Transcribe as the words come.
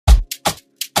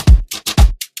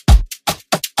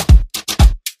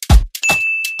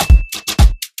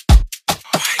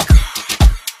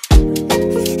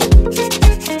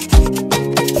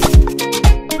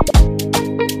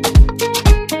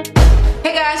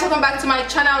welcome back to my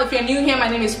channel. If you're new here, my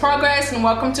name is Progress and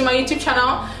welcome to my YouTube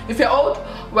channel. If you're old,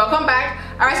 welcome back.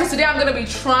 Alright, so today I'm going to be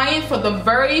trying for the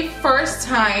very first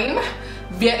time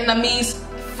Vietnamese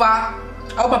Pho. I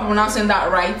hope I'm pronouncing that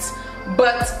right,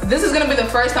 but this is going to be the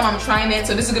first time I'm trying it,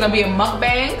 so this is going to be a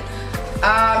mukbang.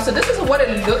 So this is what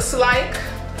it looks like.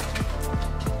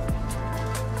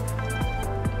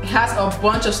 It has a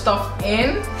bunch of stuff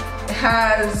in. It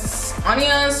has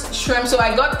onions, shrimp. So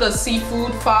I got the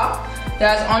seafood pho. It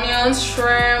has onions,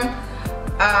 shrimp,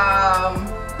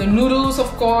 the noodles, of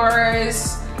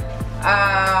course,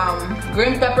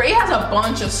 green pepper. It has a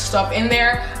bunch of stuff in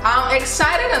there. I'm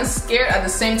excited and scared at the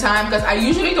same time because I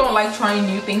usually don't like trying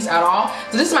new things at all.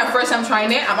 So this is my first time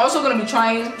trying it. I'm also going to be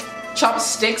trying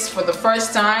chopsticks for the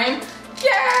first time.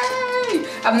 Yay!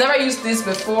 I've never used this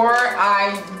before.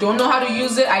 I don't know how to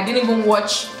use it. I didn't even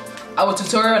watch our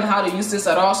tutorial on how to use this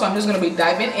at all, so I'm just going to be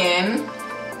diving in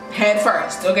head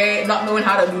first, okay? Not knowing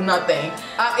how to do nothing.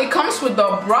 It comes with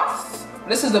the broth.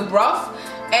 This is the broth.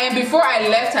 And before I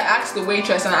left, I asked the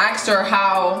waitress and I asked her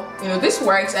how this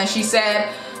works, and she said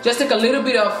just take a little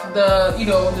bit of the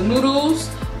the noodles,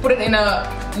 put it in a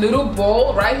little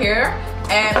bowl right here,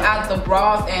 and add the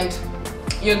broth, and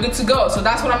you're good to go. So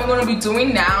that's what I'm going to be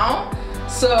doing now.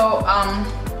 So I'm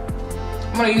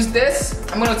going to use this.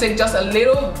 I'm going to take just a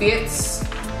little bits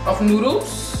of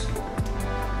noodles.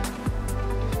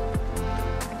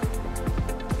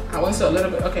 I want to say a little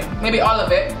bit, okay, maybe all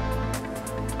of it.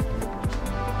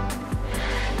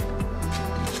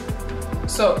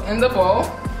 So in the bowl,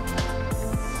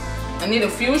 I need a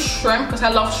few shrimp because I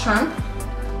love shrimp.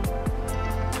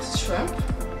 Shrimp.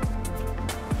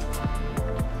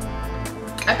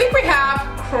 I think we have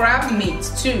crab meat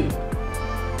too.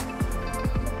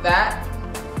 That.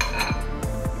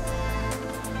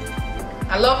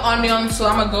 I love onions, so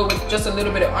I'm gonna go with just a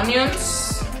little bit of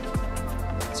onions.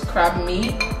 It's crab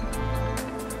meat.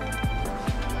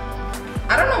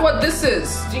 I don't know what this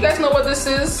is. Do you guys know what this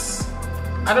is?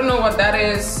 I don't know what that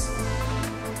is.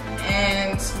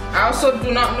 And I also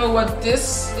do not know what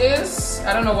this is.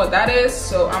 I don't know what that is,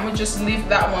 so I'm gonna just leave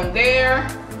that one there.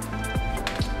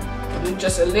 Do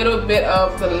just a little bit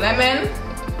of the lemon.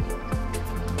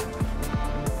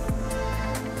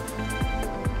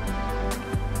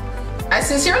 I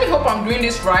sincerely hope I'm doing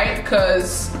this right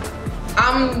because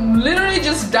I'm literally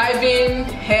just diving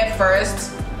head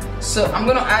first. So I'm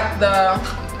gonna add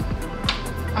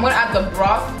the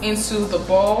broth into the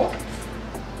bowl.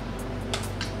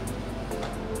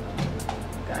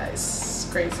 Guys, it's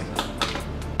crazy.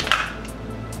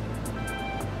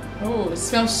 Oh, it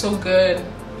smells so good.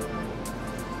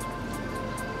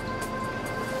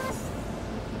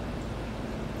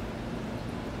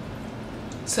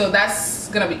 So that's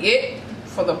gonna be it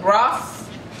for the broth.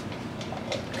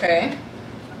 Okay,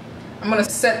 I'm gonna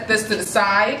set this to the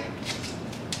side.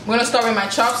 I'm gonna start with my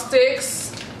chopsticks.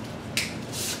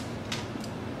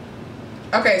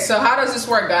 Okay, so how does this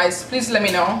work, guys? Please let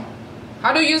me know.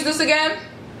 How do you use this again?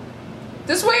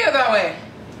 This way or that way?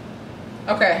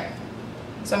 Okay,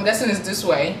 so I'm guessing it's this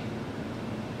way.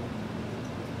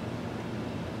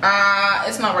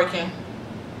 It's not working.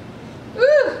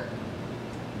 Woo!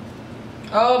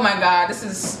 Oh my god, this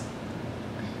is...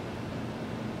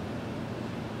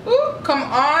 Ooh, come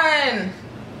on!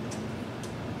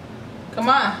 Come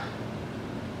on.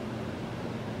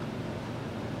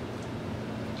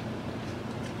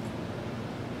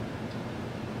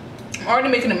 I'm already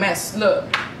making a mess, look.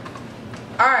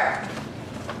 Alright.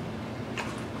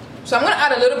 So I'm gonna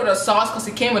add a little bit of sauce because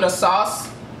it came with a sauce.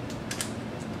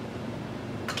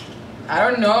 I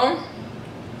don't know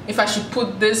if I should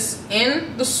put this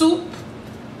in the soup,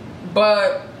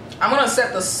 but I'm gonna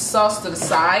set the sauce to the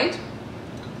side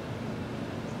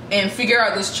and figure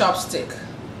out this chopstick.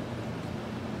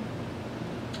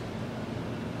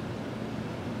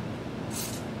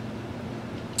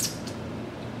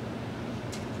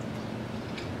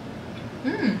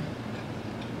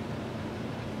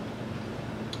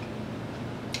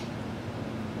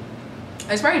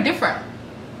 It's very different.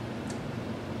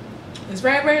 It's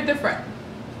very, very different.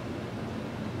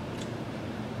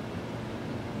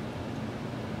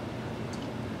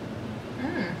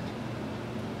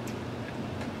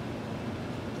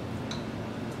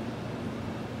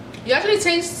 It actually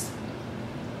tastes,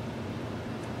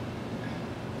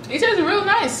 it tastes real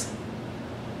nice.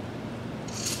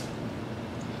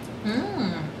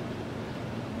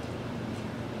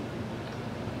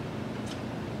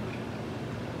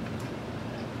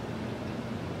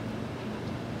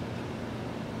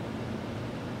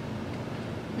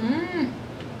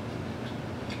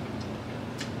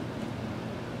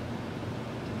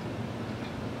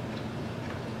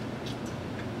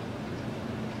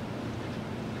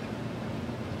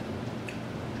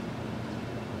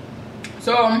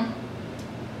 So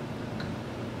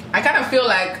I kind of feel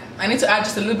like I need to add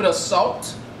just a little bit of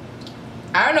salt.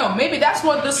 I don't know, maybe that's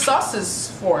what this sauce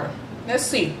is for. Let's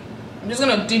see. I'm just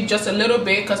gonna dip just a little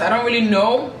bit because I don't really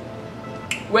know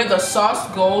where the sauce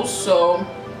goes. So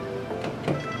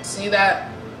see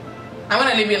that? I'm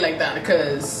gonna leave it like that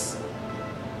because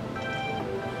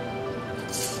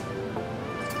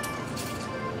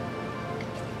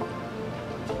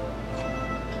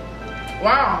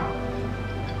wow,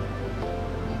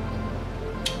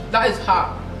 that is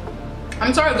hot.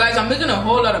 I'm sorry guys, I'm making a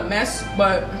whole lot of mess,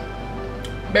 but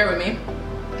bear with me.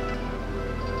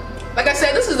 Like I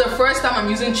said, this is the first time I'm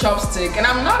using chopstick and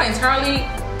I'm not entirely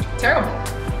terrible.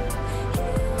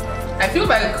 I feel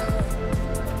like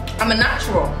I'm a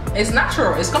natural. It's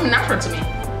natural. It's coming natural to me.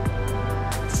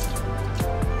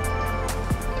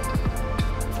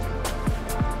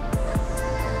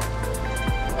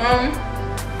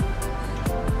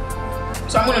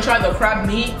 So I'm gonna try the crab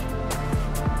meat.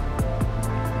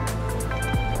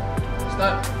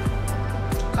 Stop.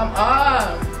 Come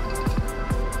on.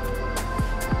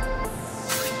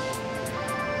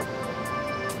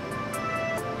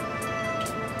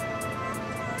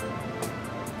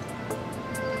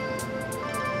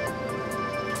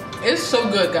 It's so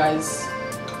good, guys.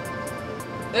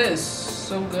 It is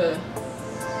so good.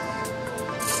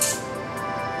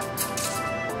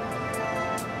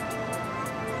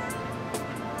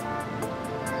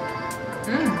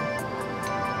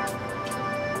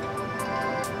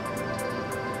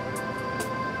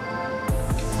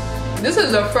 This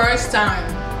is the first time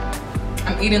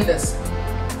I'm eating this.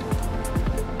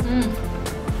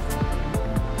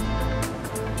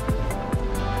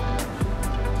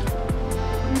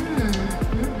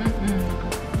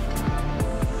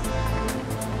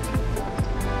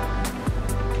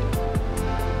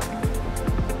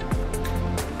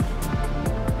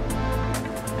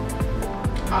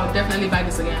 I'll definitely buy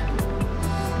this again.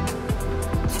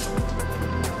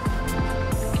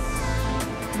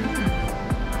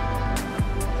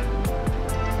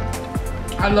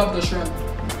 I love the shrimp.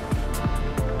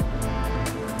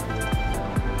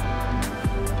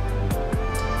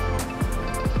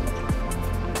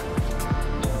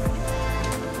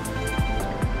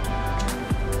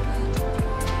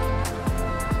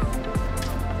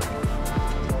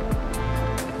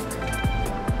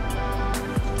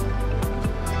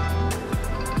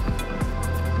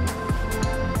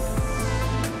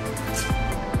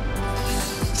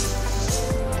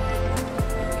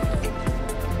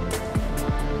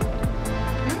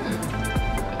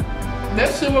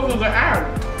 Let's see what we can add.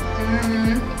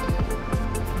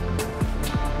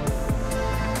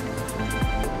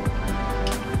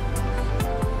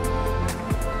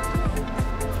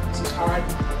 This is hard.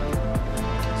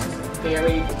 This is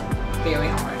very, very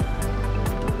hard.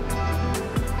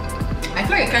 I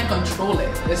feel like I can't control it.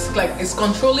 It's like it's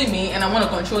controlling me and I want to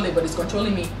control it, but it's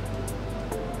controlling me.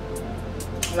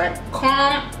 Like,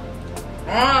 come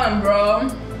on, bro.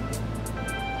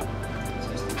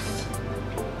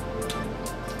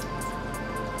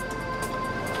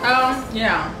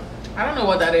 Yeah, I don't know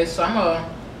what that is, so I'm gonna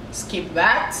skip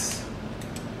that.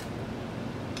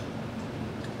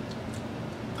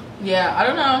 Yeah, I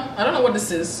don't know what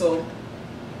this is, so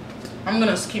I'm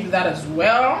gonna skip that as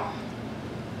well.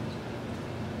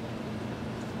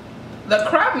 The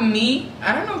crab meat,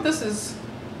 I don't know if this is.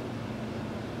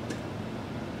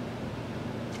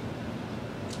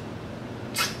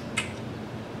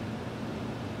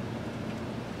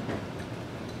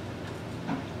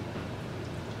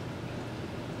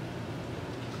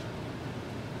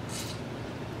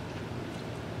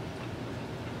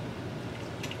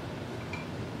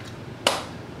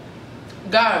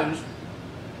 Guys,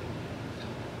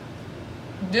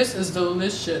 this is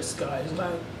delicious, guys.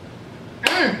 Like,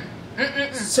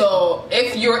 so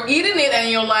if you're eating it and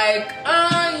you're like,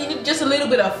 you need just a little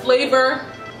bit of flavor,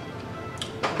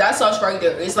 that sauce right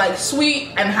there, it's like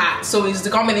sweet and hot, so it's the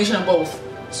combination of both.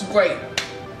 It's great.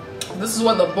 This is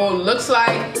what the bowl looks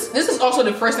like. This is also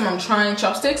the first time I'm trying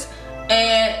chopsticks,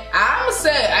 and I must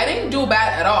say I didn't do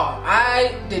bad at all.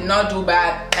 I did not do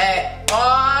bad at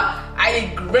all. I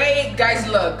did great, guys.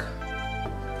 Look,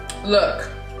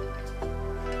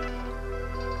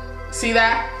 see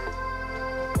that?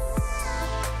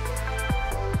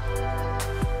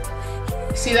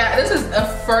 See that? This is a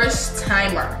first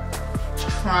timer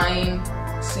trying.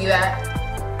 See that?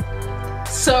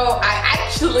 So I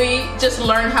actually just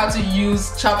learned how to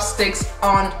use chopsticks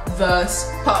on the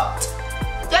spot.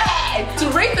 Yeah! To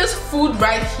rate this food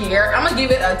right here, I'm gonna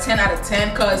give it a 10 out of 10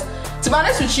 because, to be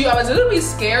honest with you, I was a little bit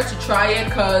scared to try it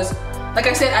because, like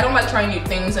I said, I don't like trying new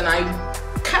things and I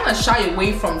kind of shy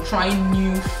away from trying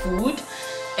new food,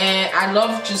 and I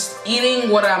love just eating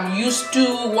what I'm used to,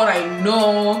 what I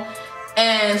know.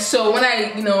 And so when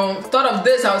I, you know, thought of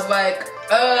this, I was like,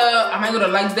 am I gonna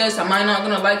like this? Am I not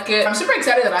gonna like it? I'm super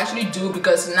excited that I actually do,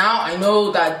 because now I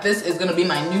know that this is gonna be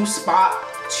my new spot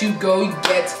to go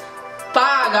get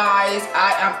pho, guys.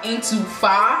 I am into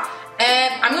pho,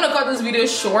 and I'm gonna cut this video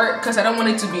short because I don't want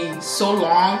it to be so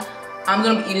long. I'm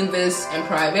gonna be eating this in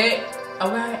private.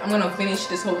 Okay, I'm gonna finish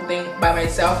this whole thing by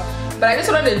myself, but I just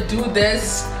wanted to do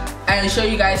this and show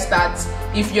you guys that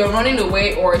if you're running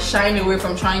away or shying away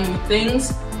from trying new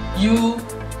things, you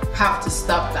have to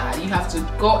stop that. You have to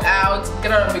go out,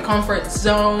 get out of your comfort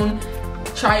zone,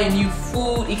 try a new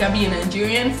food. It can be a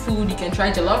Nigerian food, you can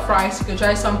try jollof rice, you can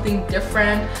try something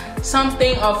different,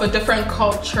 something of a different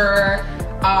culture.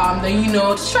 Then, you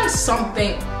know, just try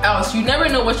something else. You never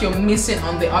know what you're missing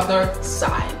on the other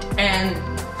side. And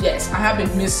yes, I have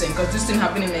been missing, because this thing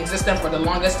have been in existence for the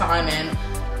longest time and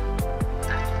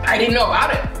I didn't know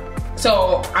about it.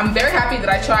 So I'm very happy that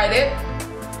I tried it.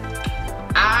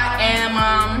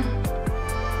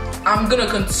 I'm gonna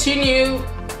continue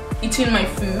eating my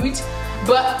food,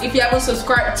 but if you haven't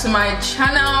subscribed to my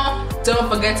channel, don't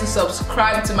forget to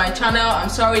subscribe to my channel. I'm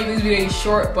sorry this video is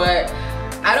short, but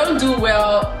I don't do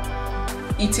well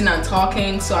eating and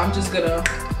talking, so I'm just gonna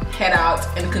head out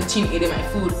and continue eating my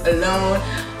food alone.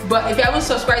 But if you haven't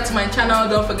subscribed to my channel,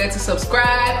 don't forget to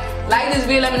subscribe, like this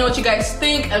video, let me know what you guys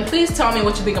think, and please tell me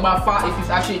what you think about pho if you've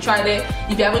actually tried it.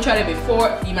 If you haven't tried it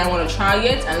before, you might want to try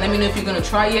it, and let me know if you're gonna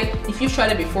try it. If you've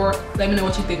tried it before, let me know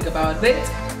what you think about it,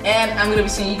 and I'm gonna be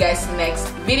seeing you guys next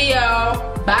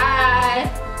video.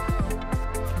 Bye.